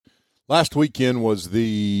Last weekend was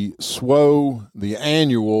the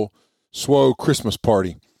annual SWO Christmas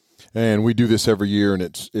party, and we do this every year, and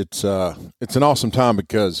it's an awesome time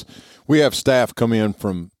because we have staff come in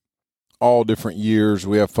from all different years.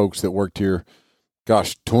 We have folks that worked here,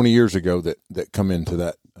 20 years ago that come into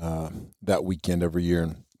that weekend every year.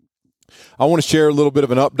 And I want to share a little bit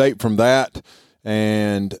of an update from that,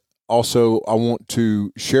 and also I want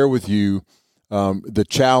to share with you the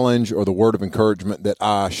challenge or the word of encouragement that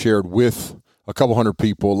I shared with a couple hundred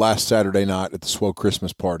people last Saturday night at the SWO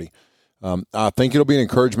Christmas party. I think it'll be an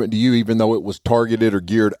encouragement to you, even though it was targeted or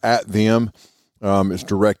geared at them. It's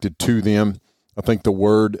directed to them. I think the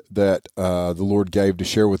word that the Lord gave to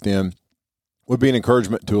share with them would be an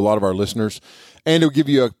encouragement to a lot of our listeners, and it'll give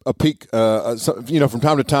you a peek. From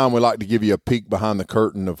time to time, we like to give you a peek behind the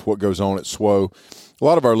curtain of what goes on at SWO. A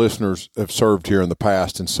lot of our listeners have served here in the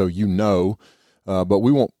past, and so but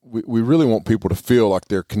we really want people to feel like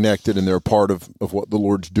they're connected and they're a part of what the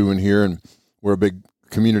Lord's doing here. And we're a big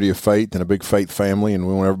community of faith and a big faith family, and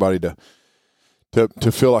we want everybody to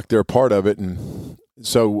feel like they're a part of it. And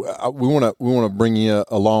so we want to bring you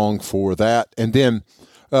along for that. And then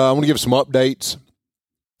I want to give some updates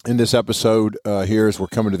in this episode here as we're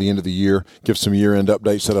coming to the end of the year. Give some year-end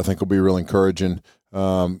updates that I think will be real encouraging.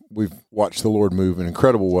 We've watched the Lord move in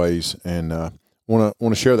incredible ways, and want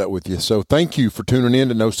to share that with you. So thank you for tuning in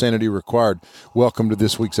to No Sanity Required. Welcome to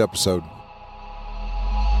this week's episode.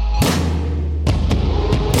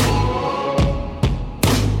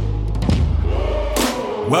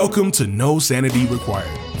 Welcome to No Sanity Required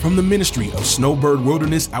from the ministry of Snowbird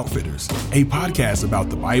Wilderness Outfitters, a podcast about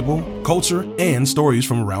the Bible, culture, and stories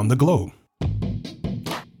from around the globe.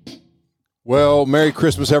 Well, Merry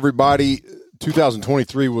Christmas, everybody.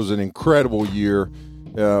 2023 was an incredible year.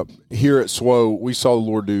 Here at SWO, we saw the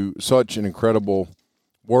Lord do such an incredible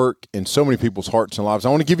work in so many people's hearts and lives. I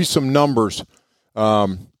want to give you some numbers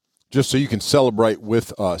just so you can celebrate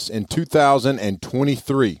with us. In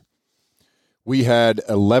 2023, we had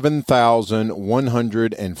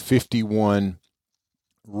 11,151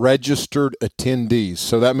 registered attendees.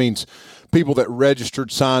 So that means people that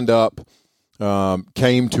registered, signed up,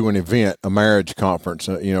 came to an event, a marriage conference,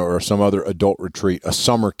 or some other adult retreat, a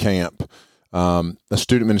summer camp, a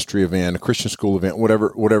student ministry event, a Christian school event,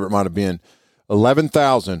 whatever it might have been.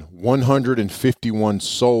 11,151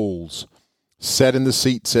 souls sat in the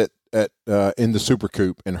seats in the Super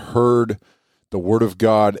Coupe and heard the Word of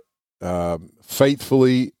God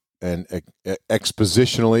faithfully and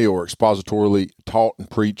expositionally or expositorily taught and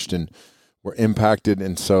preached, and were impacted.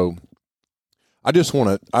 And so I just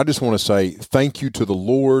want to say thank you to the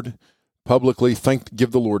Lord publicly.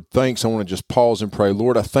 Give the Lord thanks. I want to just pause and pray.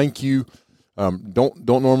 Lord, I thank you. Don't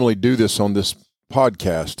normally do this on this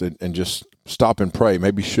podcast and just stop and pray.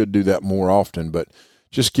 Maybe should do that more often, but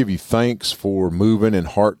just give you thanks for moving in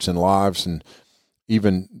hearts and lives, and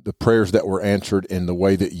even the prayers that were answered in the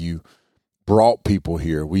way that you brought people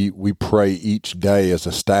here. We pray each day as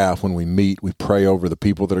a staff when we meet. We pray over the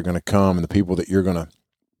people that are going to come and the people that you're going to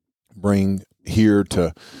bring here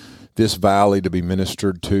to this valley to be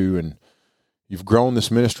ministered to. And you've grown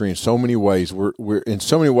this ministry in so many ways. We're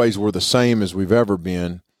the same as we've ever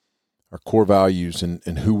been. Our core values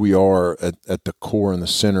and who we are at the core and the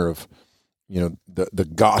center of, the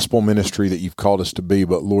gospel ministry that you've called us to be.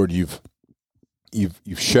 But Lord, you've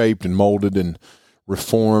shaped and molded and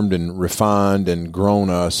reformed and refined and grown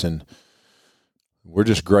us, and we're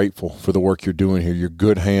just grateful for the work you're doing here. Your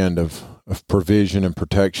good hand of provision and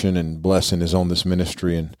protection and blessing is on this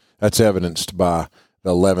ministry, and that's evidenced by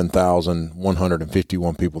the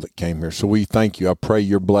 11,151 people that came here. So we thank you. I pray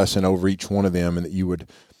your blessing over each one of them, and that you would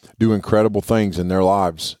do incredible things in their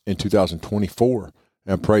lives in 2024.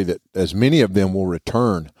 And I pray that as many of them will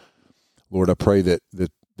return, Lord, I pray that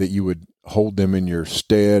you would hold them in your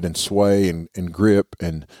stead and sway and grip,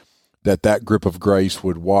 and that grip of grace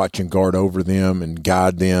would watch and guard over them and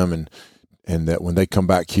guide them, and that when they come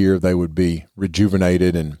back here, they would be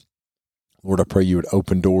rejuvenated. And Lord, I pray you would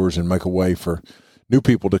open doors and make a way for new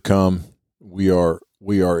people to come. We are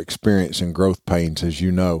experiencing growth pains, as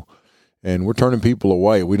you know, and we're turning people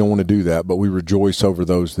away. We don't want to do that, but we rejoice over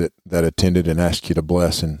those that attended and ask you to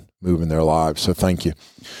bless and move in their lives. So thank you.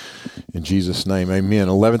 In Jesus' name, amen.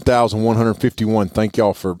 11,151. Thank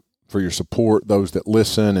y'all for your support, those that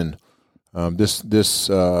listen. And this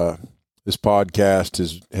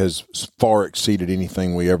podcast has far exceeded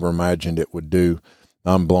anything we ever imagined it would do.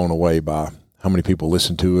 I'm blown away by how many people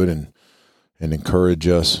listen to it and encourage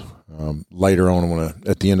us. Later on,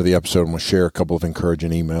 at the end of the episode, I'm going to share a couple of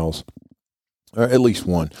encouraging emails, or at least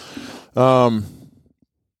one.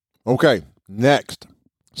 Okay, next,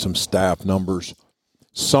 some staff numbers.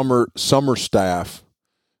 summer staff,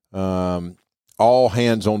 all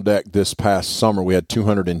hands on deck this past summer. We had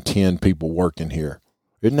 210 people working here.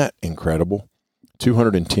 Isn't that incredible?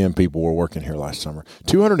 210 people were working here last summer.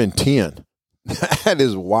 210. That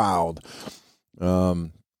is wild.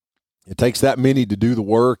 It takes that many to do the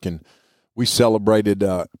work, and we celebrated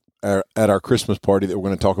at our Christmas party that we're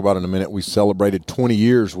going to talk about in a minute. We celebrated 20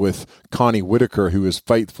 years with Connie Whitaker, who has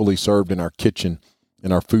faithfully served in our kitchen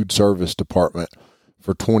in our food service department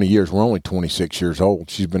for 20 years. We're only 26 years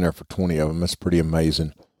old. She's been there for 20 of them. That's pretty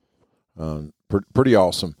amazing. Pretty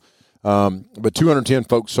awesome. But 210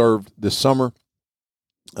 folks served this summer.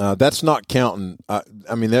 That's not counting.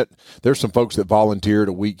 I mean, there's some folks that volunteered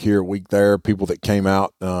a week here, a week there, people that came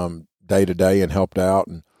out day to day and helped out.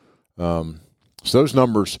 And so those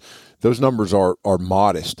numbers are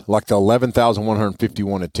modest. Like the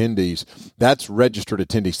 11,151 attendees, that's registered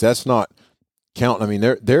attendees. That's not counting. I mean,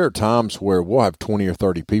 there are times where we'll have 20 or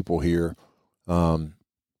 30 people here,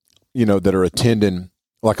 that are attending,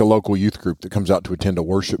 like a local youth group that comes out to attend a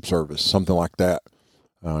worship service, something like that.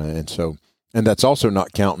 And that's also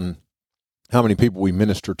not counting how many people we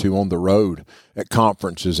minister to on the road at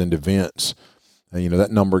conferences and events. And,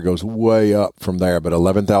 that number goes way up from there. But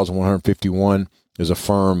 11,151 is a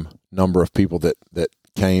firm number of people that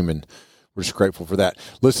came, and we're just grateful for that.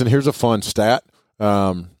 Listen, here's a fun stat.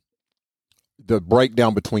 The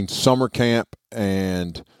breakdown between summer camp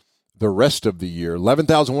and the rest of the year,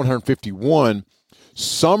 11,151.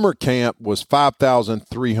 Summer camp was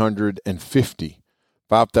 5,350.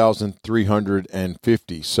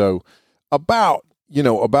 5,350. So about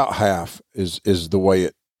half is the way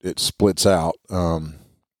it splits out.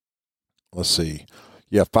 Let's see.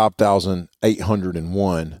 Yeah,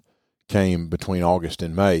 5,801 came between August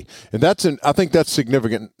and May. And I think that's a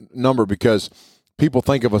significant number because people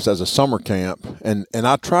think of us as a summer camp. And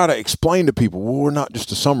I try to explain to people, well, we're not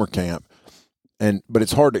just a summer camp. But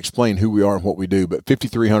it's hard to explain who we are and what we do. But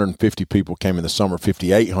 5,350 people came in the summer.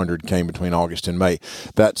 5,800 came between August and May.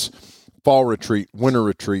 That's fall retreat, winter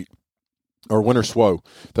retreat, or winter SWO.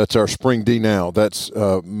 That's our spring D now. That's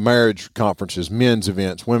marriage conferences, men's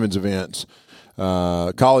events, women's events,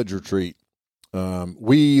 college retreat.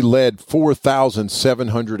 We led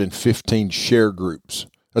 4,715 share groups.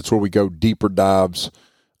 That's where we go deeper dives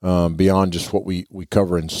beyond just what we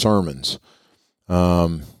cover in sermons.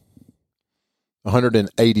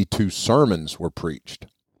 182 sermons were preached.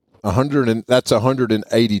 That's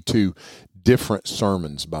 182 different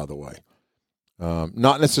sermons, by the way.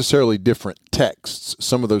 Not necessarily different texts.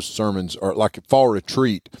 Some of those sermons are like at fall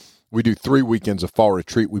retreat. We do 3 weekends of fall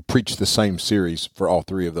retreat. We preach the same series for all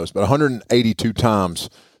 3 of those. But 182 times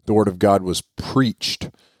the Word of God was preached.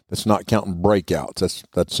 That's not counting breakouts.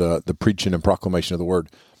 That's the preaching and proclamation of the Word.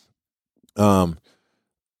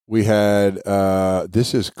 We had,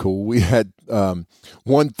 this is cool, we had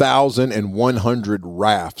 1,100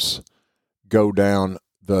 rafts go down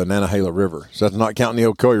the Nantahala River. So that's not counting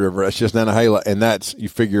the Ocoee River. That's just Nantahala, and that's, you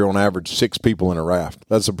figure on average, 6 people in a raft.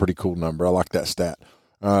 That's a pretty cool number. I like that stat.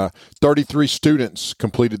 33 students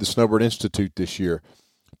completed the Snowbird Institute this year.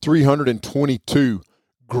 322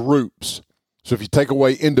 groups. So if you take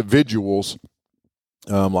away individuals,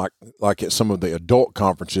 like at some of the adult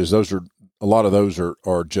conferences, a lot of those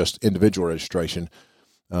are just individual registration.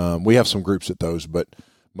 We have some groups at those, but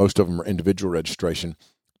most of them are individual registration.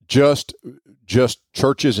 Just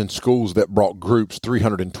churches and schools that brought groups,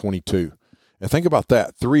 322. And think about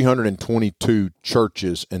that, 322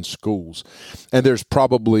 churches and schools. And there's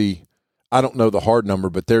probably, I don't know the hard number,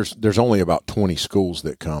 but there's only about 20 schools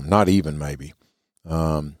that come, not even maybe.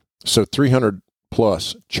 So 300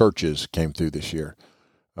 plus churches came through this year.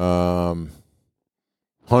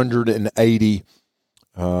 180,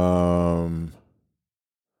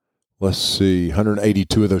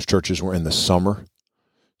 182 of those churches were in the summer.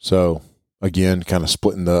 So again, kind of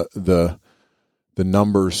splitting the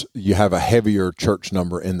numbers. You have a heavier church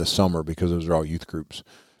number in the summer because those are all youth groups.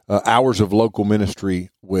 Hours of local ministry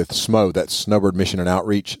with SMO, that's Snowbird Mission and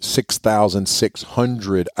Outreach,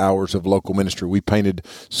 6,600 hours of local ministry. We painted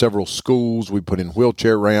several schools. We put in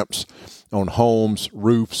wheelchair ramps on homes,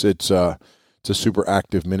 roofs. It's a super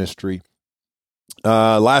active ministry.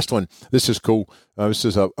 Last one. This is cool. This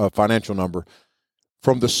is a financial number.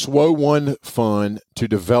 From the SWO One Fund to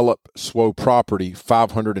develop SWO property,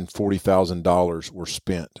 $540,000 were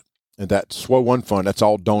spent. And that SWO One Fund, that's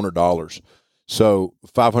all donor dollars. So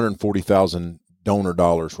 $540,000 donor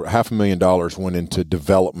dollars, $500,000 went into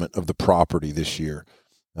development of the property this year.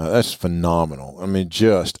 That's phenomenal. I mean,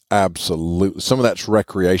 just absolutely. Some of that's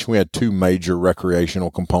recreation. We had 2 major recreational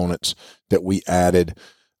components that we added.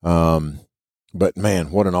 But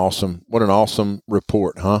man, what an awesome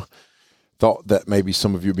report, huh? Thought that maybe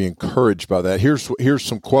some of you would be encouraged by that. Here's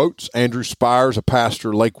some quotes. Andrew Spires, a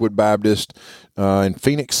pastor, Lakewood Baptist in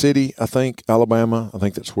Phoenix City, I think, Alabama. I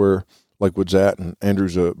think that's where Lakewood's at. And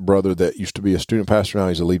Andrew's a brother that used to be a student pastor. Now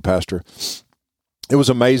he's a lead pastor. It was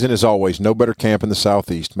amazing as always. No better camp in the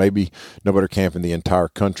Southeast. Maybe no better camp in the entire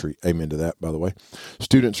country. Amen to that, by the way.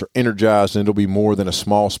 Students are energized, and it'll be more than a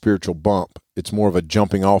small spiritual bump. It's more of a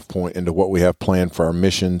jumping off point into what we have planned for our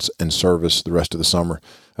missions and service the rest of the summer.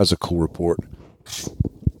 That's a cool report.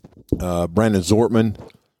 Brandon Zortman,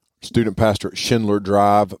 student pastor at Schindler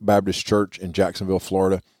Drive Baptist Church in Jacksonville,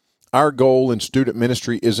 Florida. Our goal in student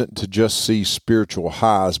ministry isn't to just see spiritual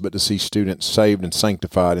highs, but to see students saved and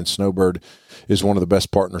sanctified, and Snowbird is one of the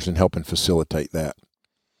best partners in helping facilitate that.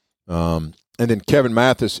 And then Kevin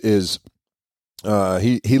Mathis is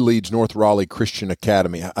he leads North Raleigh Christian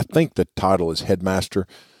Academy. I think the title is headmaster.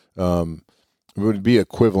 It would be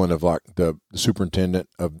equivalent of like the superintendent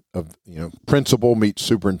of principal meets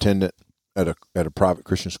superintendent at a private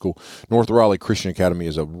Christian school. North Raleigh Christian Academy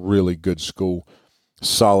is a really good school,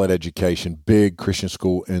 solid education, big Christian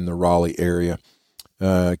school in the Raleigh area.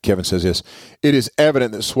 Kevin says this: it is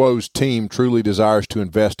evident that SWO's team truly desires to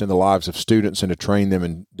invest in the lives of students and to train them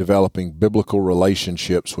in developing biblical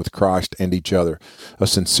relationships with Christ and each other. A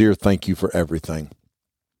sincere thank you for everything.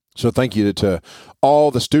 So thank you to all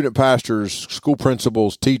the student pastors, school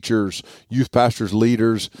principals, teachers, youth pastors,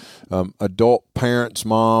 leaders, adult parents,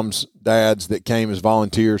 moms, dads that came as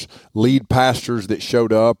volunteers, lead pastors that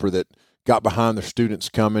showed up or that got behind their students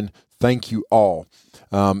coming. Thank you all.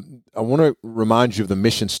 I want to remind you of the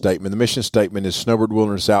mission statement. The mission statement is Snowbird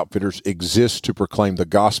Wilderness Outfitters exists to proclaim the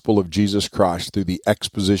gospel of Jesus Christ through the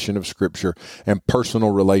exposition of Scripture and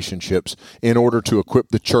personal relationships in order to equip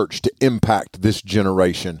the church to impact this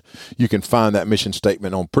generation. You can find that mission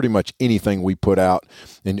statement on pretty much anything we put out.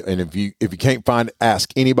 And if you can't find it,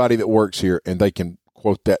 ask anybody that works here, and they can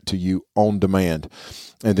quote that to you on demand.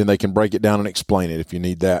 And then they can break it down and explain it if you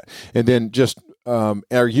need that. And then just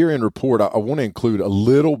our year-end report, I want to include a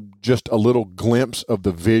little glimpse of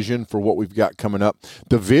the vision for what we've got coming up.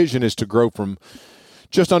 The vision is to grow from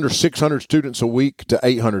just under 600 students a week to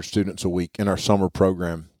 800 students a week in our summer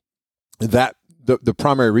program. That the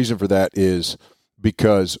primary reason for that is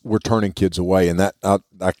because we're turning kids away, and that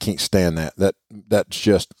I can't stand that. That's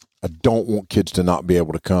just, I don't want kids to not be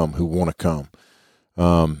able to come who want to come.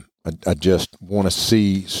 I just want to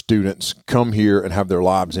see students come here and have their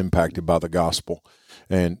lives impacted by the gospel.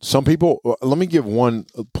 And some people, let me give one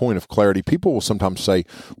point of clarity. People will sometimes say,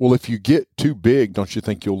 well, if you get too big, don't you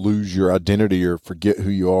think you'll lose your identity or forget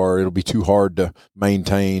who you are? It'll be too hard to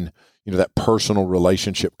maintain, that personal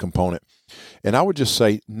relationship component. And I would just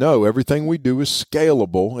say, no, everything we do is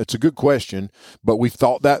scalable. It's a good question, but we've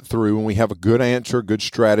thought that through and we have a good answer, good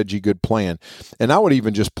strategy, good plan. And I would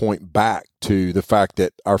even just point back to the fact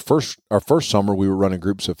that our first summer we were running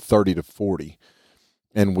groups of 30 to 40.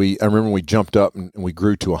 And I remember we jumped up and we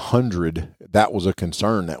grew to 100. That was a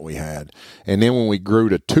concern that we had. And then when we grew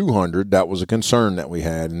to 200, that was a concern that we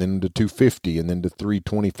had. And then to 250, and then to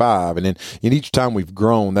 325. And then in each time we've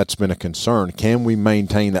grown, that's been a concern. Can we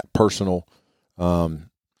maintain that personal, the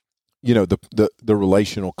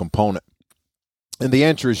relational component? And the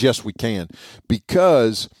answer is yes, we can,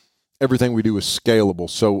 because everything we do is scalable.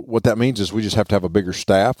 So what that means is we just have to have a bigger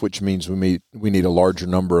staff, which means we need a larger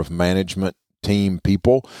number of management team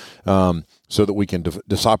people, so that we can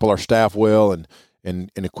disciple our staff well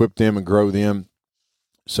and equip them and grow them.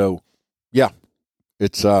 So yeah,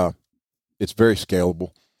 it's very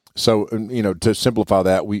scalable. So, to simplify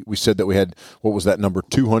that, we said that we had, what was that number?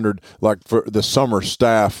 200, like for the summer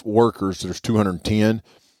staff workers, there's 210,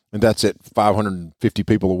 and that's at 550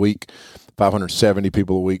 people a week, 570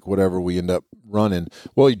 people a week, whatever we end up running.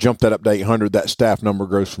 Well, you jump that up to 800, that staff number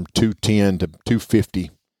grows from 210 to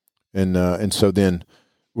 250. And so then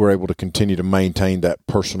we're able to continue to maintain that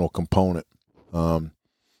personal component. But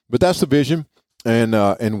that's the vision.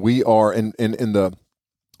 And we are in the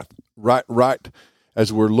right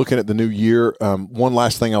as we're looking at the new year. One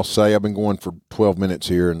last thing I'll say, I've been going for 12 minutes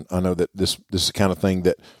here, and I know that this is the kind of thing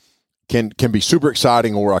that can be super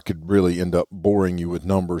exciting, or I could really end up boring you with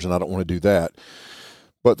numbers, and I don't want to do that.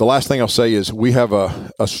 But the last thing I'll say is we have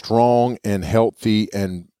a strong and healthy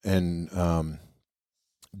and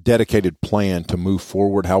dedicated plan to move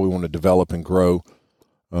forward, how we want to develop and grow.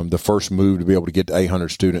 The first move to be able to get to 800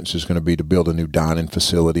 students is going to be to build a new dining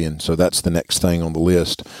facility, and so that's the next thing on the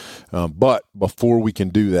list. But before we can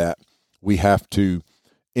do that, we have to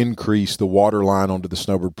increase the water line onto the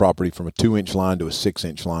Snowbird property from a 2-inch line to a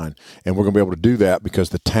 6-inch line. And we're going to be able to do that because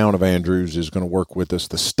the town of Andrews is going to work with us.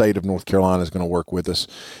 The state of North Carolina is going to work with us.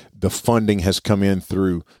 The funding has come in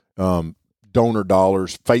through donor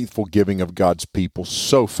dollars, faithful giving of God's people,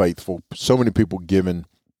 so faithful, so many people giving.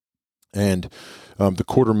 And the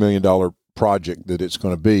 $250,000 project that it's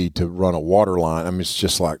going to be to run a water line, I mean, it's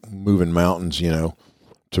just like moving mountains, to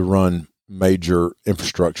run major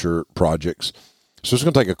infrastructure projects. So it's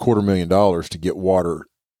going to take $250,000 to get water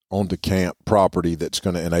onto camp property that's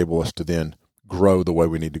going to enable us to then grow the way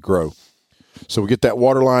we need to grow. So we get that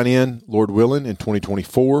water line in, Lord willing, in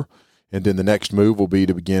 2024, and then the next move will be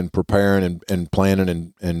to begin preparing and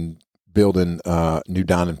planning and building a new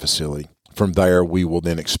dining facility. From there, we will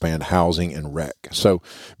then expand housing and rec. So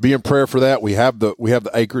be in prayer for that. We have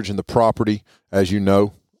the acreage and the property, as you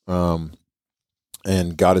know,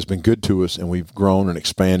 and God has been good to us, and we've grown and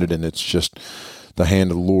expanded, and it's just the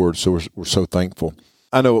hand of the Lord. So we're so thankful.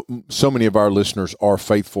 I know so many of our listeners are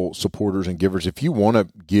faithful supporters and givers. If you want to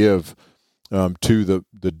give to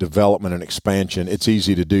the development and expansion, it's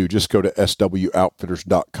easy to do. Just go to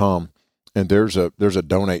swoutfitters.com. And there's a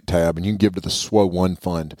donate tab, and you can give to the SWO1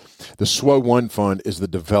 fund. The SWO1 fund is the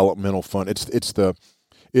developmental fund. It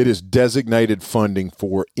is designated funding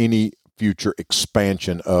for any future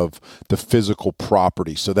expansion of the physical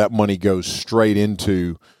property. So that money goes straight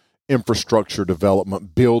into infrastructure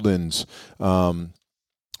development, buildings,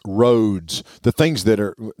 roads, the things that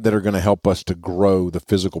are going to help us to grow the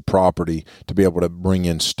physical property to be able to bring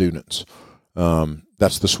in students.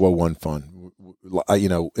 That's the SWO1 fund.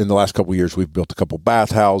 In the last couple of years, we've built a couple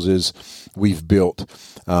bathhouses. We've built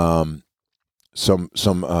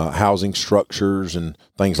some housing structures and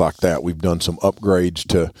things like that. We've done some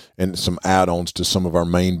upgrades and some add-ons to some of our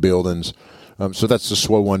main buildings. So that's the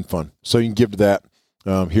SWO1 fund. So you can give to that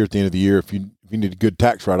here at the end of the year. If you need a good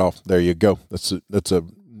tax write-off, there you go. That's a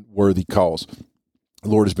worthy cause. The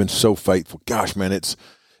Lord has been so faithful. Gosh, man, it's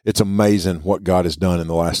amazing what God has done in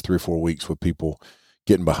the last 3 or 4 weeks with people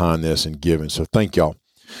getting behind this and giving. So thank y'all.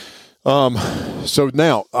 So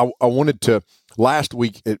now I wanted to, last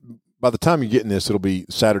week, by the time you're getting this, it'll be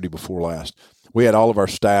Saturday before last. We had all of our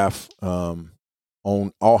staff on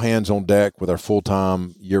all hands on deck with our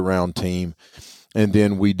full-time year-round team. And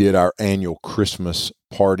then we did our annual Christmas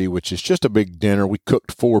party, which is just a big dinner. We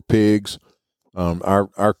cooked 4 pigs.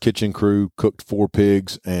 Our kitchen crew cooked 4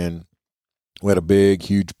 pigs, and we had a big,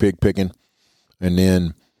 huge pig picking. And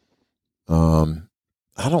then,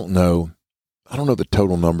 I don't know the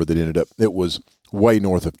total number that ended up. It was way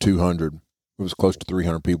north of 200. It was close to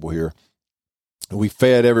 300 people here. We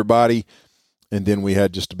fed everybody, and then we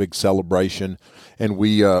had just a big celebration. And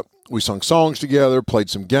we sung songs together, played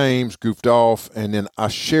some games, goofed off, and then I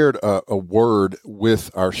shared a word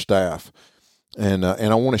with our staff. And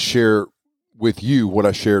I want to share with you what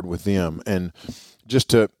I shared with them. And just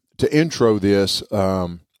to intro this,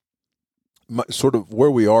 sort of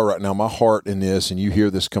where we are right now, my heart in this, and you hear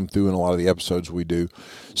this come through in a lot of the episodes we do.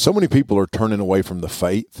 So many people are turning away from the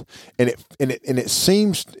faith, and it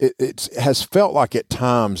seems it has felt like at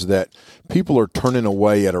times that people are turning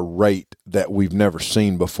away at a rate that we've never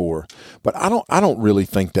seen before. But I don't really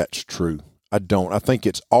think that's true. I don't. I think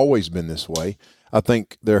it's always been this way. I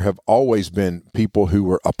think there have always been people who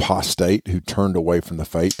were apostate, who turned away from the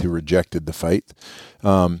faith, who rejected the faith.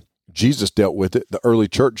 Jesus dealt with it. The early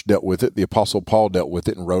church dealt with it. The Apostle Paul dealt with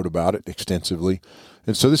it and wrote about it extensively.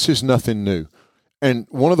 And so this is nothing new. And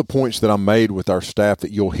one of the points that I made with our staff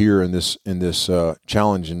that you'll hear in this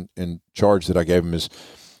challenge and charge that I gave them is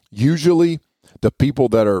usually the people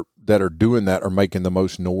that are doing that are making the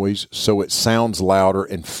most noise, so it sounds louder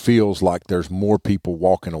and feels like there's more people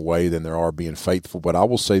walking away than there are being faithful. But I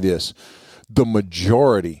will say this, the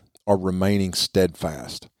majority are remaining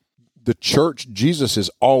steadfast. The church, Jesus is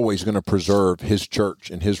always going to preserve his church,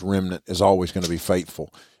 and his remnant is always going to be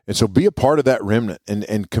faithful. And so be a part of that remnant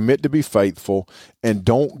and commit to be faithful, and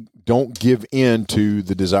don't give in to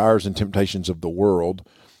the desires and temptations of the world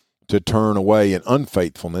to turn away in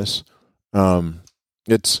unfaithfulness.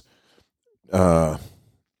 It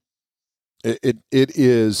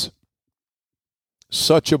is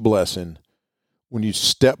such a blessing when you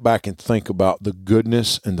step back and think about the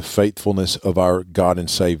goodness and the faithfulness of our God and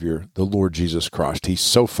Savior, the Lord Jesus Christ. He's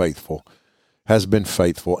so faithful, has been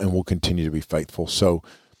faithful, and will continue to be faithful. So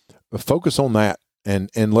focus on that, and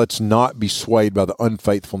let's not be swayed by the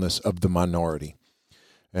unfaithfulness of the minority.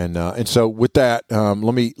 And so with that,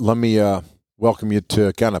 let me welcome you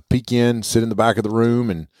to kind of peek in, sit in the back of the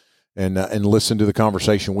room, and listen to the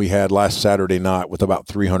conversation we had last Saturday night with about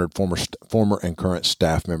 300 former and current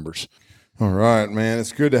staff members. All right, man.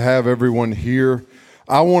 It's good to have everyone here.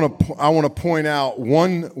 I want to point out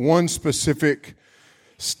one specific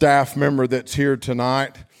staff member that's here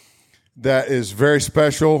tonight that is very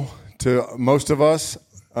special to most of us.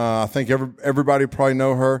 I think everybody probably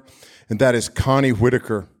know her, and that is Connie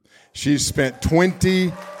Whitaker. She's spent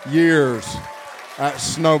 20 years at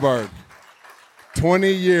Snowbird.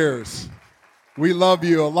 20 years. We love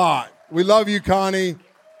you a lot. We love you, Connie,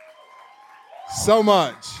 so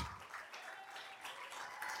much.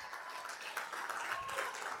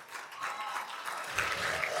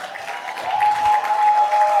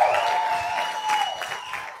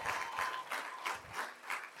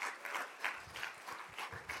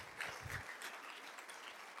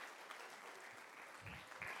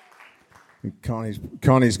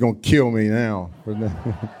 Connie's going to kill me now. I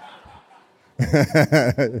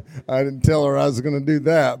didn't tell her I was going to do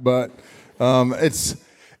that, but it's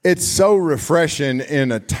so refreshing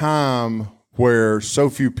in a time where so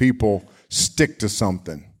few people stick to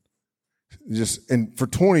something. And for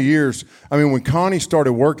 20 years, I mean, when Connie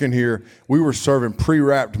started working here, we were serving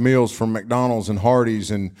pre-wrapped meals from McDonald's and Hardee's,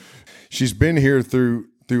 and she's been here through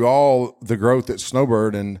all the growth at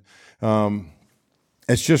Snowbird, and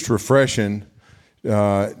it's just refreshing.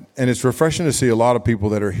 And it's refreshing to see a lot of people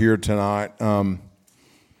that are here tonight. I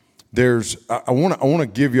want to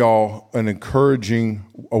give y'all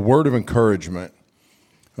a word of encouragement,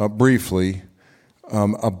 briefly,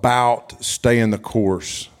 about staying the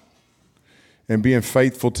course and being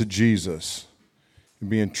faithful to Jesus and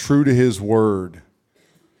being true to His word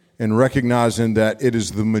and recognizing that it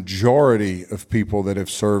is the majority of people that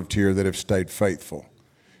have served here that have stayed faithful.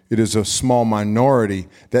 It is a small minority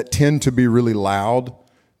that tend to be really loud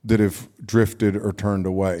that have drifted or turned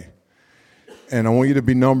away. And I want you to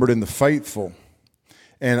be numbered in the faithful.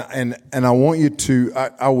 And I want you to,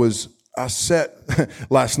 I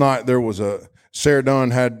sat, last night there was Sarah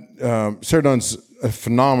Dunn's a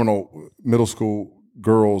phenomenal middle school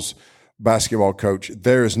girls basketball coach.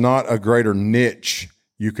 There is not a greater niche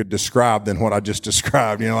you could describe than what I just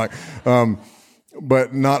described,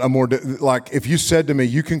 but not a more, like if you said to me,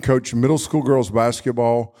 you can coach middle school girls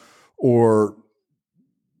basketball or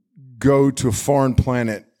go to a foreign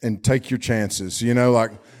planet and take your chances,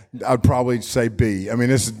 I'd probably say B. I mean,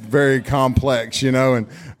 it's very complex, and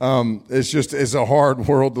it's a hard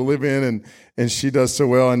world to live in, and she does so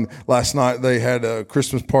well. And last night they had a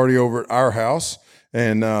Christmas party over at our house,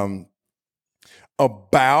 and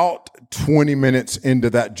about 20 minutes into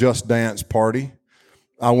that Just Dance party,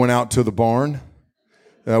 I went out to the barn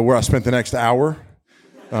where I spent the next hour.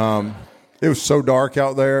 It was so dark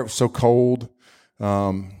out there. It was so cold.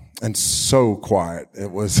 And so quiet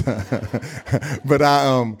it was, but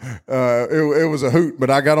it was a hoot.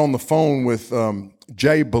 But I got on the phone with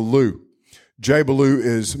Jay Ballou. Jay Ballou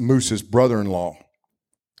is Moose's brother-in-law,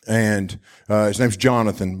 and his name's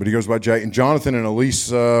Jonathan, but he goes by Jay. And Jonathan and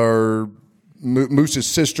Elise are Moose's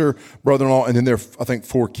sister, brother-in-law, and then they're, I think,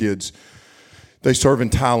 4 kids. They serve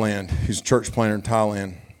in Thailand. He's a church planter in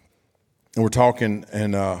Thailand, and we're talking,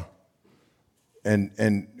 and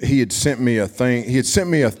he had sent me a thing. He had sent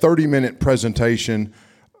me a 30-minute presentation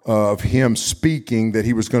of him speaking that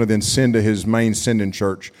he was going to then send to his main sending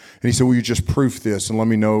church. And he said, will you just proof this and let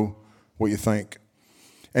me know what you think?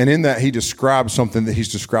 And in that, he described something that he's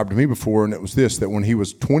described to me before, and it was this, that when he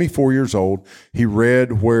was 24 years old, he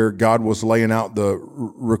read where God was laying out the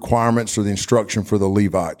requirements or the instruction for the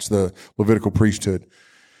Levites, the Levitical priesthood.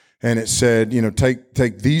 And it said,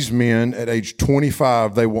 take these men at age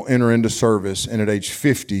 25, they will enter into service. And at age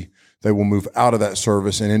 50, they will move out of that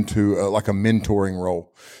service and into like a mentoring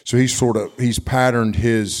role. So he's patterned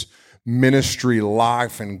his ministry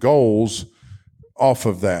life and goals off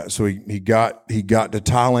of that. So he got to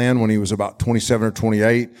Thailand when he was about 27 or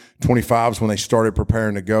 28. 25 is when they started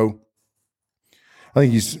preparing to go. I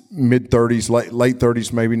think he's mid-30s, late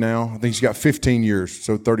 30s maybe now. I think he's got 15 years,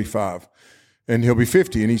 so 35. And he'll be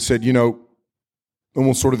 50. And he said,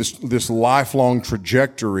 almost sort of this lifelong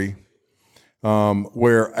trajectory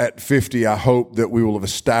where at 50, I hope that we will have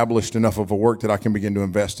established enough of a work that I can begin to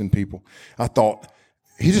invest in people. I thought,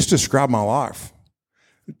 he just described my life.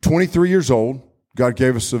 23 years old, God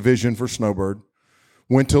gave us a vision for Snowbird.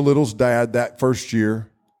 Went to Little's dad that first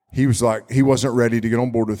year. He was like, he wasn't ready to get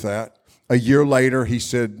on board with that. A year later, he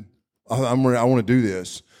said, I want to do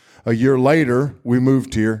this. A year later, we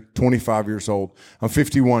moved here, 25 years old. I'm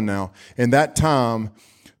 51 now. In that time,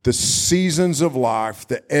 the seasons of life,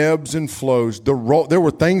 the ebbs and flows, there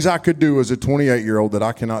were things I could do as a 28-year-old that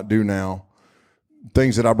I cannot do now,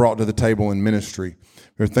 things that I brought to the table in ministry.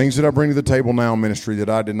 There are things that I bring to the table now in ministry that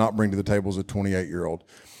I did not bring to the table as a 28-year-old.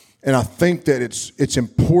 And I think that it's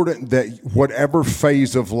important that whatever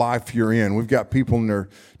phase of life you're in, we've got people in their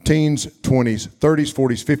teens, 20s, 30s,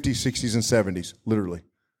 40s, 50s, 60s, and 70s, literally.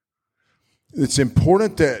 It's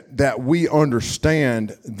important that we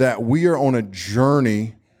understand that we are on a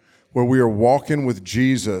journey where we are walking with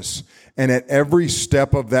Jesus, and at every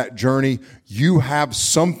step of that journey, you have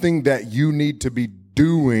something that you need to be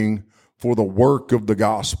doing for the work of the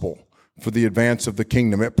gospel, for the advance of the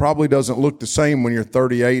kingdom. It probably doesn't look the same when you're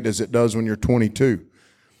 38 as it does when you're 22.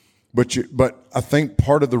 But I think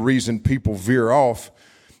part of the reason people veer off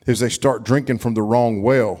is they start drinking from the wrong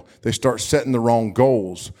well. They start setting the wrong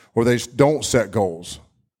goals, or they don't set goals.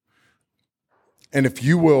 And if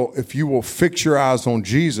you will fix your eyes on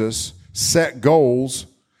Jesus, set goals,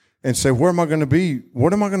 and say, where am I going to be?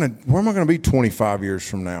 Where am I going to be 25 years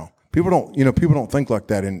from now? People don't think like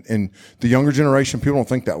that. In the younger generation, people don't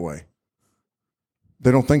think that way.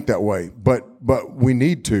 They don't think that way. But we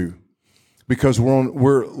need to, because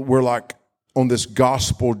we're like on this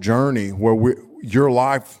gospel journey where your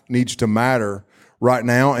life needs to matter right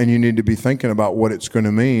now, and you need to be thinking about what it's going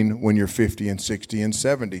to mean when you're 50 and 60 and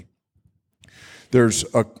 70. There's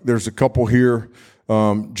a couple here,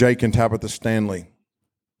 Jake and Tabitha Stanley.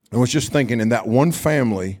 I was just thinking, in that one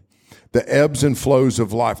family, the ebbs and flows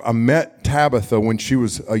of life. I met Tabitha when she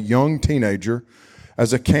was a young teenager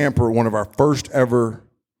as a camper at one of our first ever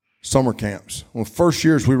summer camps. Well, the first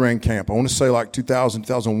years we ran camp, I want to say like 2000,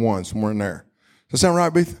 2001, somewhere in there. Does that sound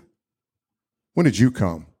right, Beeth? When did you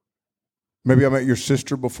come? Maybe I met your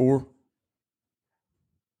sister before?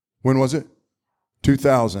 When was it?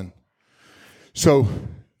 2000. So,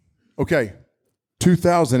 okay,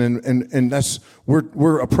 2000, and that's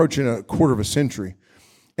we're approaching a quarter of a century.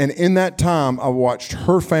 And in that time, I watched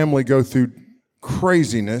her family go through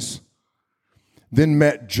craziness, then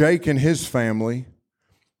met Jake and his family,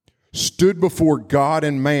 stood before God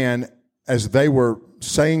and man as they were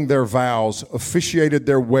saying their vows, officiated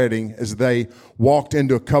their wedding as they walked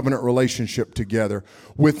into a covenant relationship together.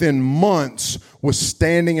 Within months, was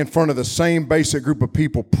standing in front of the same basic group of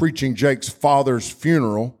people preaching Jake's father's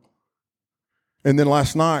funeral. And then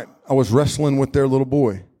last night, I was wrestling with their little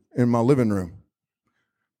boy in my living room.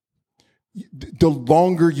 The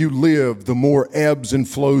longer you live, the more ebbs and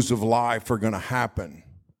flows of life are going to happen.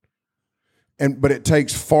 But it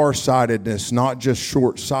takes farsightedness, not just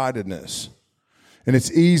short-sightedness. And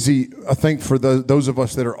it's easy, I think, for those of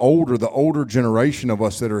us that are older, the older generation of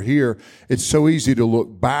us that are here, it's so easy to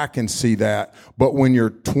look back and see that. But when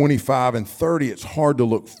you're 25 and 30, it's hard to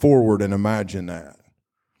look forward and imagine that.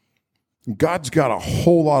 God's got a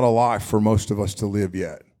whole lot of life for most of us to live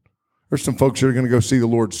yet. There's some folks that are going to go see the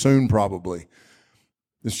Lord soon, probably.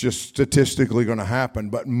 It's just statistically going to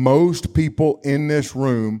happen. But most people in this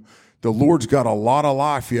room, the Lord's got a lot of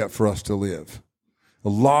life yet for us to live. A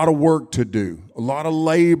lot of work to do, a lot of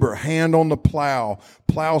labor, hand on the plow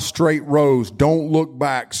straight rows, don't look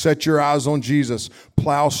back, set your eyes on Jesus,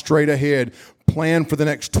 plow straight ahead, plan for the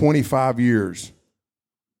next 25 years.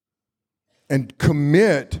 And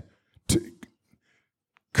commit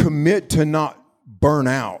to not burn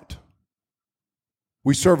out.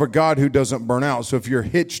 We serve a God who doesn't burn out. So if you're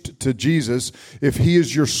hitched to Jesus, if he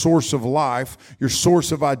is your source of life, your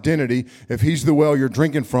source of identity, if he's the well you're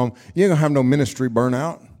drinking from, you ain't going to have no ministry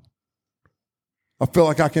burnout. I feel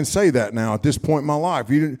like I can say that now at this point in my life.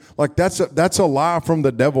 That's a lie from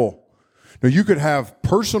the devil. Now, you could have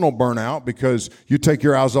personal burnout because you take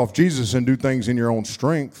your eyes off Jesus and do things in your own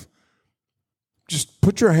strength. Just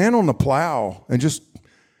put your hand on the plow and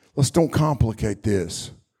let's don't complicate this.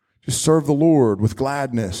 Just serve the Lord with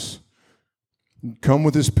gladness. Come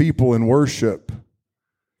with his people in worship.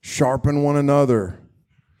 Sharpen one another.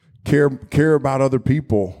 Care about other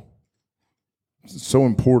people. It's so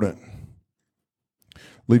important.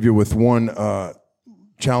 Leave you with one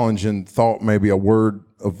challenging thought, maybe a word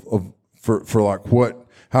for like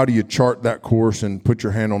how do you chart that course and put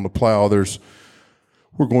your hand on the plow?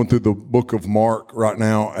 We're going through the book of Mark right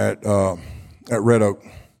now at Red Oak.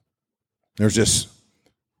 There's this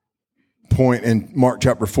point in Mark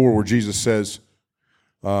chapter 4 where Jesus says,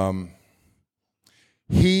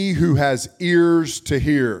 he who has ears to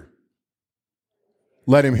hear,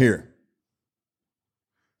 let him hear.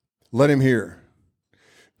 Let him hear.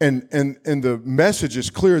 And the message is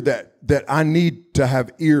clear that I need to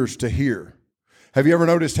have ears to hear. Have you ever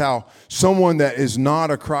noticed how someone that is not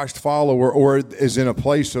a Christ follower or is in a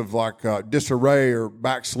place of like disarray or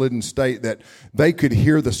backslidden state, that they could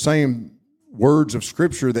hear the same words of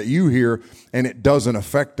Scripture that you hear, and it doesn't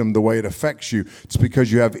affect them the way it affects you? It's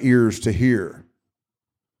because you have ears to hear.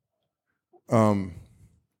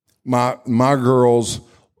 My girls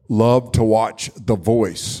love to watch The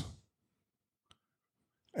Voice.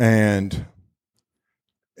 And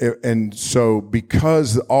so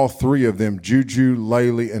because all three of them, Juju,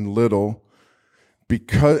 Laylee, and Little,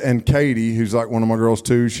 and Katie, who's like one of my girls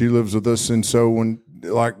too, she lives with us. And so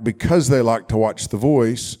because they like to watch The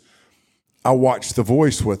Voice, I watch The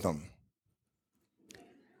Voice with them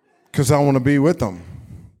because I want to be with them.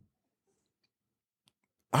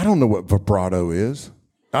 I don't know what vibrato is.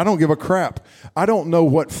 I don't give a crap. I don't know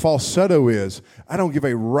what falsetto is. I don't give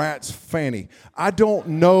a rat's fanny. I don't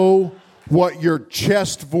know what your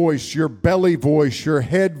chest voice, your belly voice, your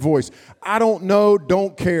head voice. I don't know,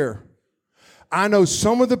 don't care. I know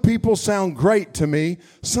some of the people sound great to me.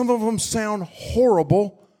 Some of them sound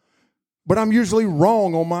horrible, but I'm usually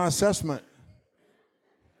wrong on my assessment.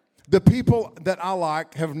 The people that I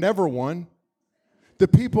like have never won. The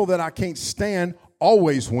people that I can't stand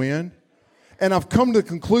always win. And I've come to the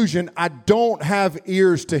conclusion I don't have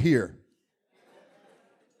ears to hear.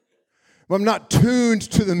 I'm not tuned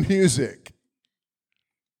to the music.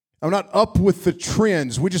 I'm not up with the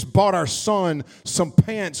trends. We just bought our son some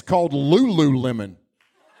pants called Lululemon.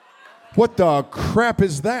 What the crap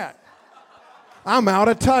is that? I'm out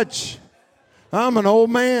of touch. I'm an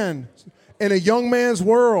old man in a young man's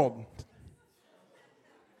world.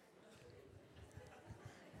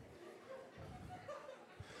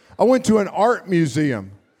 I went to an art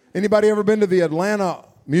museum. Anybody ever been to the Atlanta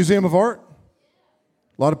Museum of Art?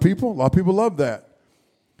 A lot of people love that.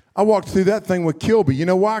 I walked through that thing with Kilby. You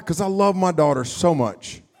know why? Because I love my daughter so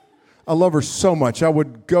much. I love her so much. I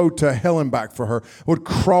would go to hell and back for her. I would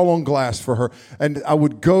crawl on glass for her. And I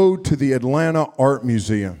would go to the Atlanta Art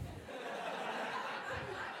Museum.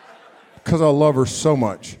 Because I love her so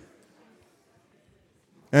much.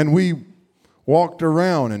 And we walked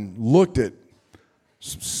around and looked at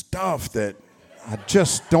some stuff that I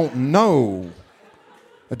just don't know.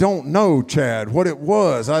 I don't know, Chad, what it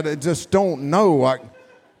was. I just don't know. I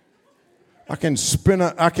can spin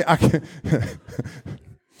I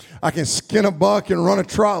can skin a buck and run a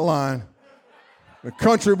trot line. The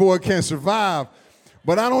country boy can survive.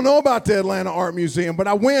 But I don't know about the Atlanta Art Museum. But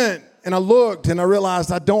I went and I looked and I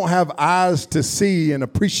realized I don't have eyes to see and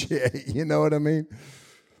appreciate. You know what I mean?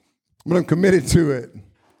 But I'm committed to it.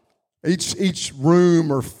 Each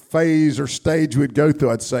room or phase or stage we'd go through,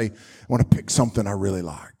 I'd say, I want to pick something I really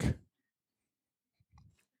like.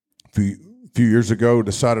 A few years ago,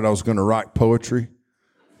 decided I was going to write poetry.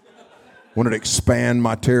 Wanted to expand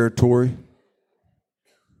my territory.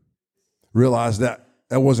 Realized that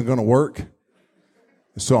wasn't going to work.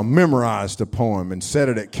 So I memorized a poem and said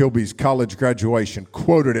it at Kilby's college graduation,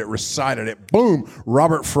 quoted it, recited it. Boom,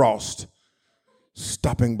 Robert Frost,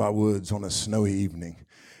 stopping by woods on a snowy evening.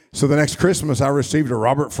 So the next Christmas, I received a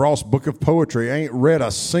Robert Frost book of poetry. I ain't read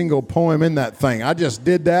a single poem in that thing. I just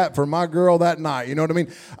did that for my girl that night. You know what I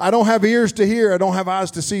mean? I don't have ears to hear. I don't have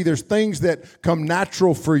eyes to see. There's things that come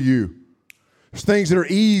natural for you. There's things that are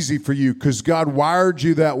easy for you because God wired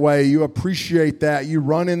you that way. You appreciate that. You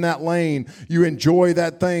run in that lane. You enjoy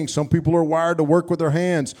that thing. Some people are wired to work with their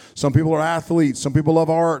hands. Some people are athletes. Some people love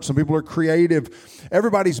art. Some people are creative.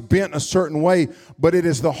 Everybody's bent a certain way, but it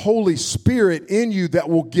is the Holy Spirit in you that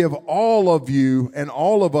will give all of you and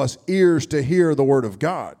all of us ears to hear the Word of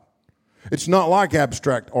God. It's not like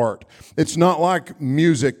abstract art. It's not like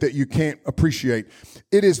music that you can't appreciate.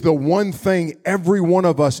 It is the one thing every one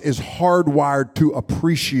of us is hardwired to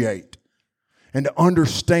appreciate and to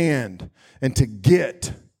understand and to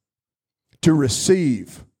get, to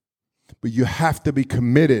receive. But you have to be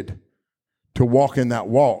committed to walking that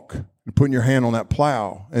walk and putting your hand on that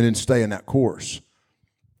plow and then stay in that course.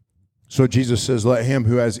 So Jesus says, let him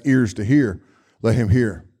who has ears to hear, let him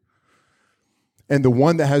hear. And the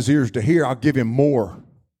one that has ears to hear, I'll give him more,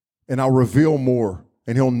 and I'll reveal more,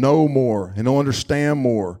 and he'll know more, and he'll understand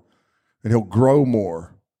more, and he'll grow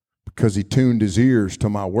more because he tuned his ears to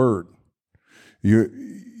my word.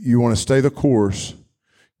 You want to stay the course.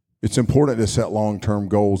 It's important to set long-term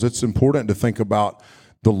goals. It's important to think about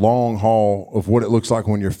the long haul of what it looks like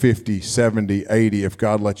when you're 50, 70, 80, if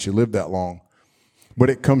God lets you live that long. But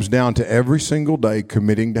it comes down to every single day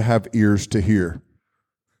committing to have ears to hear.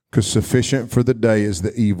 Because sufficient for the day is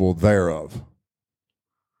the evil thereof.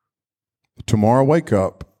 Tomorrow wake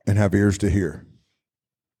up and have ears to hear,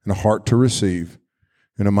 and a heart to receive,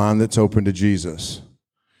 and a mind that's open to Jesus.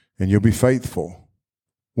 And you'll be faithful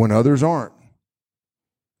when others aren't.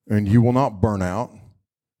 And you will not burn out,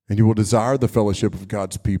 and you will desire the fellowship of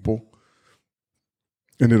God's people.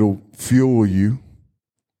 And it'll fuel you,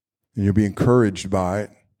 and you'll be encouraged by it.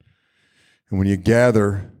 And when you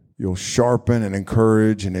gather, you'll sharpen and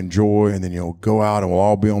encourage and enjoy, and then you'll go out and we'll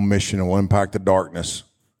all be on mission and we'll impact the darkness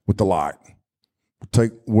with the light. We'll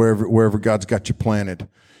take wherever God's got you planted.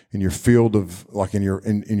 in your field of, like in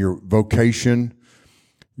your vocation,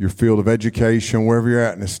 your field of education, wherever you're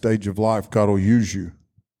at in this stage of life, God will use you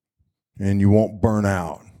and you won't burn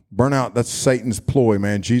out. Burnout, that's Satan's ploy,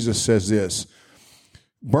 man. Jesus says this.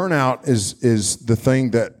 Burnout is the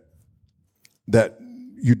thing that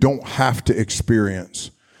you don't have to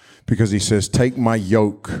experience, because he says, take my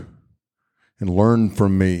yoke and learn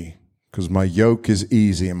from me, because my yoke is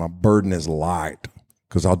easy and my burden is light,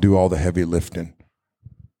 because I'll do all the heavy lifting.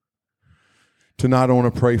 Tonight I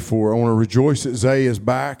want to rejoice that Zay is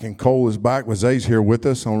back and Cole is back, but Zay's here with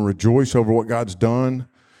us. I want to rejoice over what God's done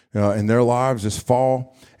in their lives this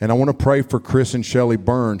fall. And I want to pray for Chris and Shelly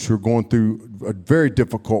Burns, who are going through a very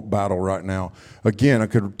difficult battle right now. Again, I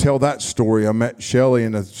could tell that story. I met Shelly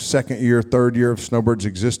in the third year of Snowbird's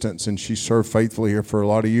existence, and she served faithfully here for a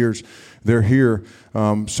lot of years. They're here.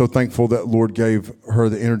 So thankful that Lord gave her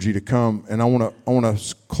the energy to come. And I want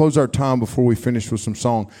to close our time before we finish with some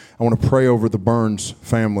song. I want to pray over the Burns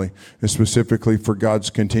family, and specifically for God's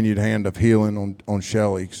continued hand of healing on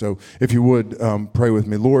Shelly. So if you would, pray with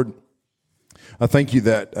me. Lord, I thank you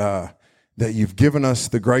that you've given us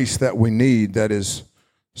the grace that we need, that is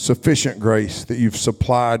sufficient grace, that you've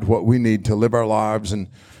supplied what we need to live our lives and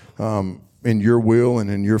in your will and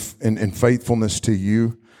in faithfulness to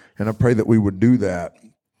you. And I pray that we would do that.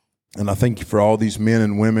 And I thank you for all these men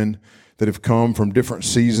and women that have come from different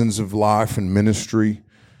seasons of life and ministry.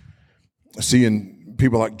 Seeing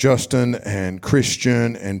people like Justin and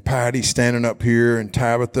Christian and Patty standing up here, and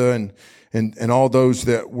Tabitha and all those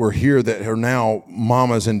that were here that are now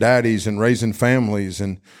mamas and daddies and raising families,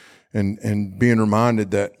 and being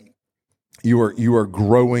reminded that you are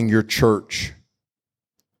growing your church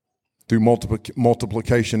through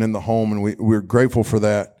multiplication in the home, and we're grateful for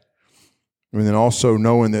that. And then also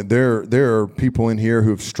knowing that there are people in here who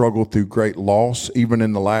have struggled through great loss, even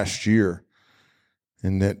in the last year,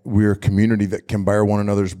 and that we're a community that can bear one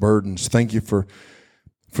another's burdens. Thank you for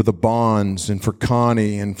the Bonds, and for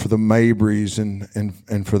Connie, and for the Mabrys,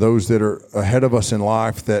 and for those that are ahead of us in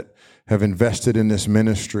life that have invested in this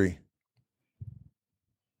ministry.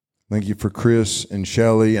 Thank you for Chris and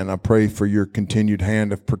Shelly, and I pray for your continued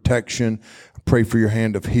hand of protection. I pray for your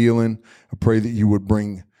hand of healing. I pray that you would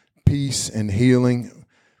bring peace and healing,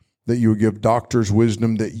 that you would give doctors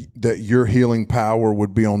wisdom, that your healing power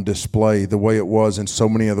would be on display the way it was in so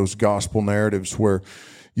many of those gospel narratives where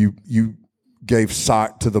you gave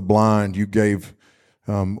sight to the blind, you gave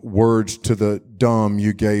words to the dumb,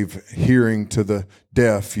 you gave hearing to the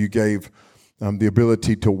deaf, you gave the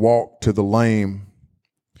ability to walk to the lame,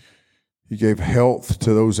 you gave health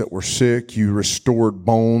to those that were sick, you restored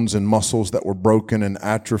bones and muscles that were broken and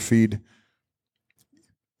atrophied.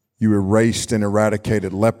 You erased and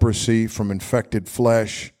eradicated leprosy from infected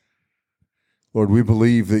flesh. Lord, we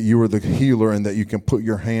believe that you are the healer, and that you can put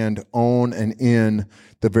your hand on and in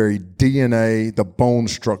the very DNA, the bone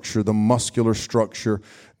structure, the muscular structure,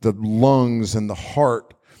 the lungs and the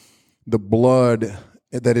heart, the blood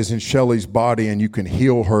that is in Shelly's body, and you can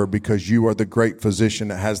heal her because you are the great physician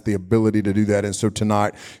that has the ability to do that. And so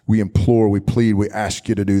tonight we implore, we plead, we ask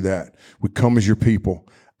you to do that. We come as your people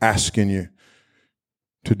asking you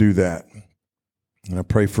to do that. And I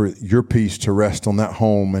pray for your peace to rest on that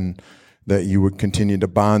home, and that you would continue to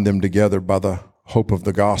bind them together by the hope of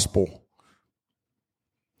the gospel.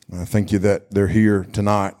 And I thank you that they're here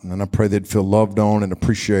tonight, and I pray they'd feel loved on and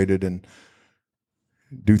appreciated. And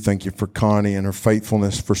do thank you for Connie and her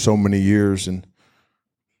faithfulness for so many years. And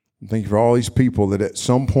thank you for all these people that at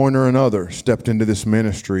some point or another stepped into this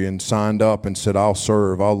ministry and signed up and said, I'll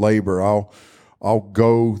serve, I'll labor, I'll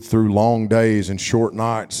go through long days and short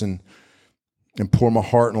nights and pour my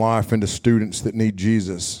heart and life into students that need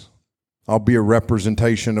Jesus. I'll be a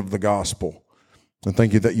representation of the gospel. And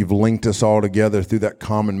thank you that you've linked us all together through that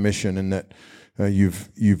common mission, and that you've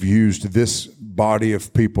used this body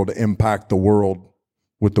of people to impact the world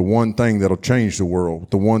with the one thing that'll change the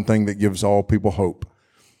world, the one thing that gives all people hope,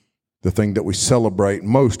 the thing that we celebrate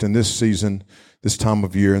most in this season, this time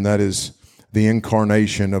of year, and that is the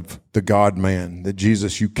incarnation of the God-man, that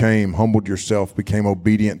Jesus, you came, humbled yourself, became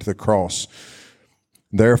obedient to the cross.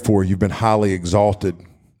 Therefore, you've been highly exalted,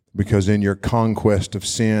 because in your conquest of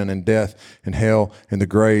sin and death and hell and the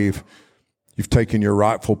grave, you've taken your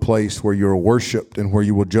rightful place where you are worshiped and where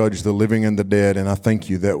you will judge the living and the dead. And I thank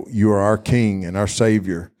you that you are our King and our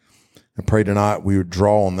Savior. I pray tonight we would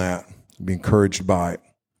draw on that, be encouraged by it,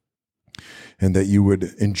 and that you would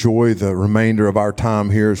enjoy the remainder of our time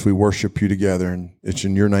here as we worship you together. And it's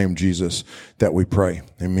in your name, Jesus, that we pray.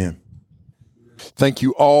 Amen. Thank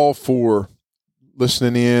you all for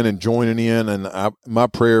listening in and joining in. And my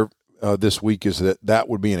prayer this week is that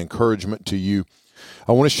would be an encouragement to you.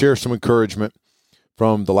 I want to share some encouragement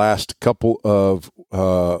from the last couple of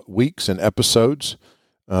weeks and episodes.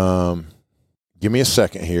 Give me a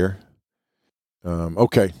second here.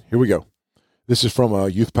 Okay, here we go. This is from a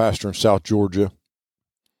youth pastor in South Georgia.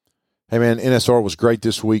 Hey, man, NSR was great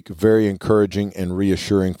this week. Very encouraging and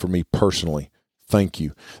reassuring for me personally. Thank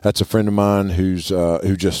you. That's a friend of mine who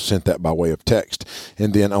just sent that by way of text.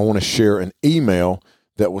 And then I want to share an email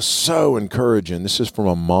that was so encouraging. This is from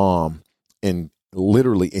a mom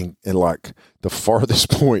literally in like the farthest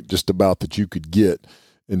point just about that you could get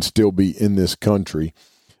and still be in this country.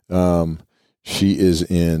 She is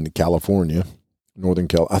in California,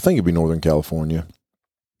 I think it'd be Northern California,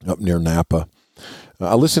 up near Napa.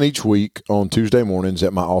 I listen each week on Tuesday mornings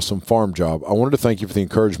at my awesome farm job. I wanted to thank you for the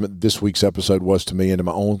encouragement this week's episode was to me and to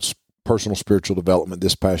my own personal spiritual development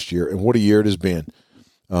this past year, and what a year it has been.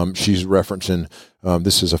 She's referencing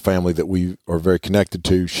this is a family that we are very connected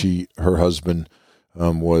to. Her husband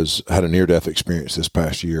had a near-death experience this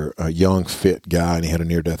past year, a young, fit guy, and he had a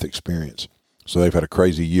near-death experience. So they've had a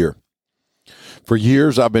crazy year. For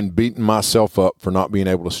years, I've been beating myself up for not being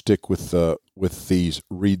able to stick with these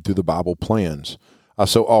read through the Bible plans. I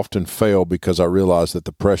so often fail because I realize that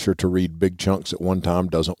the pressure to read big chunks at one time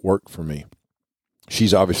doesn't work for me.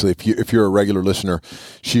 She's obviously, if you're a regular listener,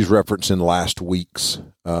 she's referencing last week's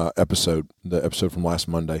episode, the episode from last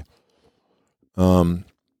Monday.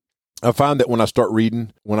 I find that when I start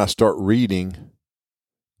reading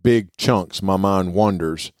big chunks, my mind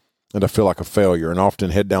wanders and I feel like a failure and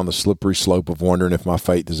often head down the slippery slope of wondering if my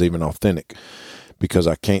faith is even authentic because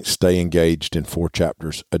I can't stay engaged in 4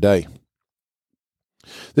 chapters a day.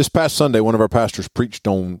 This past Sunday, one of our pastors preached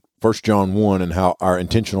on 1 John 1 and how our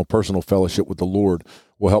intentional personal fellowship with the Lord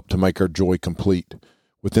will help to make our joy complete.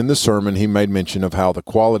 Within the sermon, he made mention of how the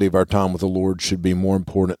quality of our time with the Lord should be more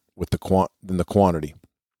important than the quantity.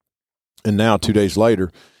 And now, 2 days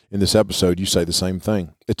later, in this episode, you say the same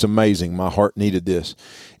thing. It's amazing. My heart needed this.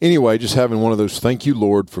 Anyway, just having one of those thank you,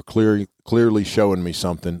 Lord, for clearly showing me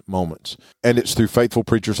something moments. And it's through faithful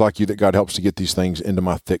preachers like you that God helps to get these things into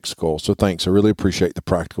my thick skull. So thanks. I really appreciate the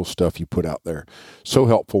practical stuff you put out there. So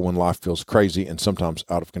helpful when life feels crazy and sometimes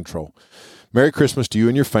out of control. Merry Christmas to you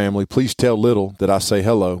and your family. Please tell Little that I say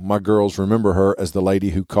hello. My girls remember her as the lady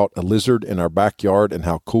who caught a lizard in our backyard and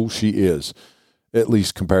how cool she is. At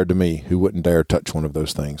least compared to me, who wouldn't dare touch one of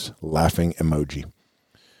those things. Laughing emoji.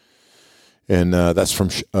 And that's from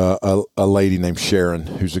a lady named Sharon,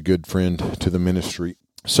 who's a good friend to the ministry.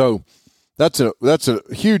 So that's a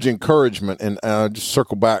huge encouragement. And just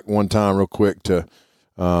circle back one time real quick to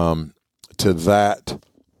that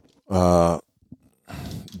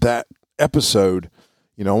episode.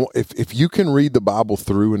 You know, if you can read the Bible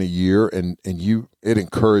through in a year and it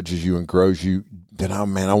encourages you and grows you, then I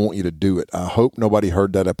want you to do it. I hope nobody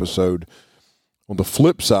heard that episode. On the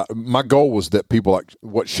flip side, my goal was that people, like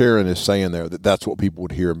what Sharon is saying there, that's what people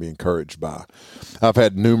would hear and be encouraged by. I've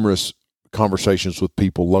had numerous conversations with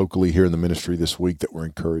people locally here in the ministry this week that were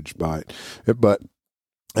encouraged by it.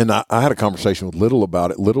 And I had a conversation with Little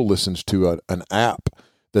about it. Little listens to an app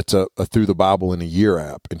that's a Through the Bible in a Year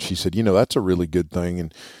app. And she said, that's a really good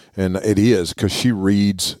thing. And it is, because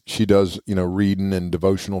she does, reading and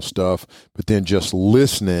devotional stuff, but then just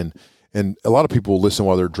listening. And a lot of people will listen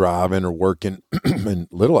while they're driving or working. And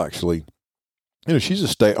Little actually, she's a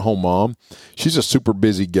stay-at-home mom. She's a super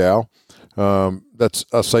busy gal. I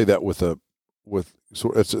say that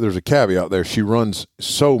there's a caveat there. She runs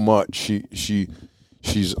so much. She's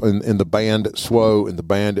in the band at SWO, in the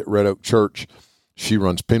band at Red Oak Church. She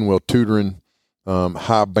runs Pinwheel Tutoring,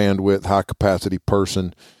 high bandwidth, high capacity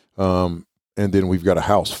person. And then we've got a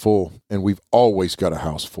house full, and we've always got a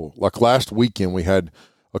house full. Like last weekend, we had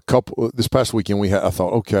this past weekend, I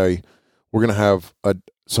thought, okay, we're going to have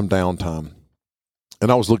some downtime.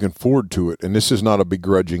 And I was looking forward to it. And this is not a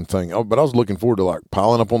begrudging thing, but I was looking forward to like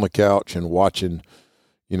piling up on the couch and watching,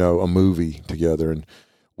 a movie together. And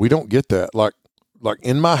we don't get that. Like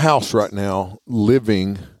in my house right now,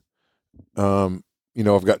 living,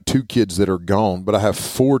 I've got 2 kids that are gone, but I have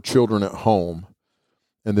 4 children at home.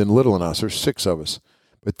 And then Little and us, there's 6 of us.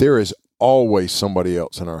 But there is always somebody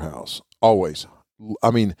else in our house. Always.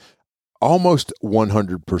 I mean, almost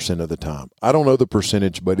 100% of the time. I don't know the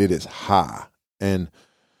percentage, but it is high. And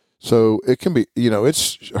so it can be,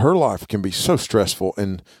 her life can be so stressful.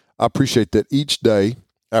 And I appreciate that each day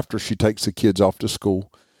after she takes the kids off to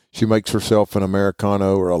school, she makes herself an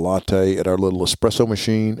Americano or a latte at our little espresso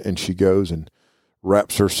machine, and she goes and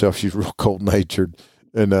wraps herself. She's real cold-natured,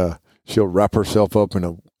 and she'll wrap herself up in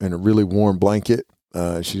a really warm blanket.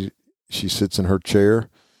 She sits in her chair,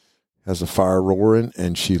 has a fire roaring,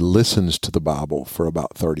 and she listens to the Bible for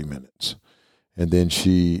about 30 minutes. and then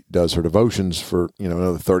she does her devotions for,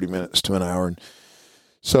 another 30 minutes to an hour. And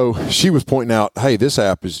so she was pointing out, hey, this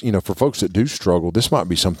app is, for folks that do struggle, this might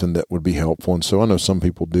be something that would be helpful. And so I know some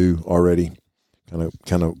people do already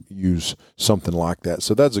kind of use something like that.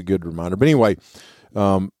 So that's a good reminder. But anyway,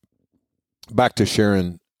 back to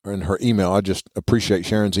Sharon and her email. I just appreciate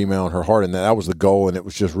Sharon's email and her heart in that. That was the goal, and it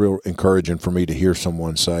was just real encouraging for me to hear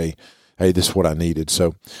someone say, hey, this is what I needed.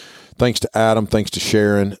 So thanks to Adam, thanks to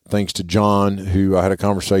Sharon, thanks to John, who I had a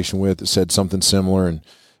conversation with that said something similar,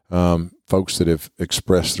 and folks that have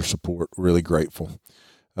expressed their support. Really grateful.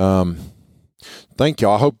 Thank you.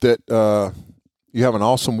 I hope that you have an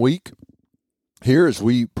awesome week here as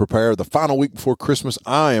we prepare the final week before Christmas.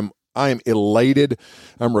 I am elated.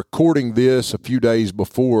 I'm recording this a few days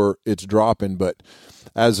before it's dropping, but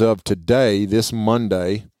as of today, this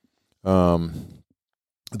Monday, the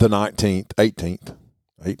 18th,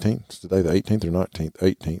 is today the 18th or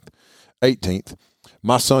 19th? 18th.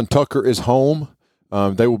 My son Tucker is home.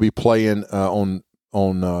 They will be playing on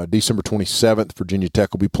December 27th. Virginia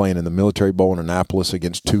Tech will be playing in the Military Bowl in Annapolis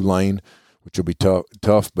against Tulane, which will be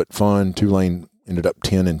tough but fun. Tulane ended up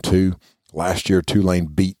 10-2 last year. Tulane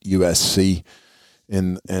beat USC,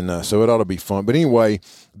 and so it ought to be fun. But anyway,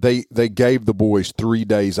 they gave the boys 3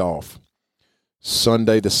 days off.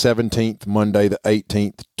 Sunday the 17th, Monday the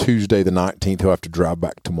 18th, Tuesday the 19th. He'll have to drive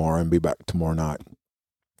back tomorrow and be back tomorrow night.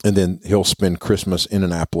 And then he'll spend Christmas in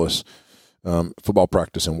Annapolis, football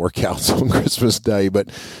practice and workouts on Christmas Day. But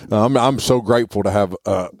I'm so grateful to have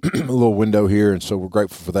a little window here, and so we're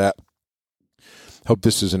grateful for that. Hope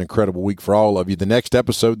this is an incredible week for all of you. The next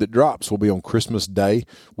episode that drops will be on Christmas Day.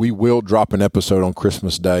 We will drop an episode on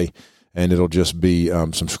Christmas Day, and it'll just be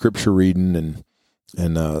some scripture reading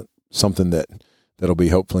and something that'll be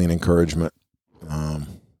hopefully an encouragement.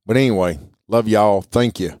 But anyway, love y'all.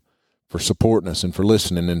 Thank you for supporting us and for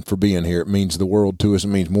listening and for being here. It means the world to us. It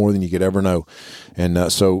means more than you could ever know. And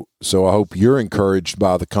so I hope you're encouraged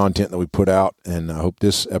by the content that we put out, and I hope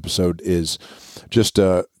this episode is just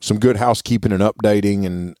some good housekeeping and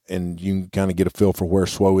updating, and you can kind of get a feel for where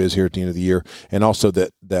SWO is here at the end of the year, and also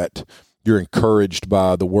that you're encouraged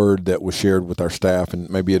by the word that was shared with our staff, and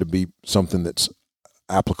maybe it'll be something that's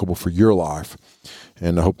applicable for your life.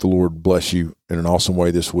 And I hope the Lord bless you in an awesome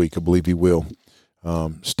way this week. I believe He will.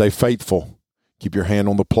 Stay faithful. Keep your hand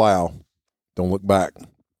on the plow. Don't look back.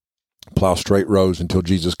 Plow straight rows until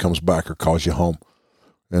Jesus comes back or calls you home.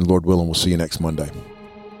 And Lord willing, we'll see you next Monday.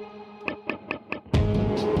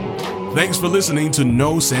 Thanks for listening to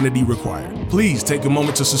No Sanity Required. Please take a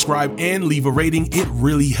moment to subscribe and leave a rating. It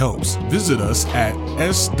really helps. Visit us at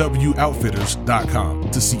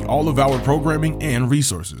swoutfitters.com to see all of our programming and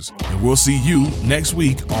resources. And we'll see you next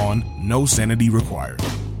week on No Sanity Required.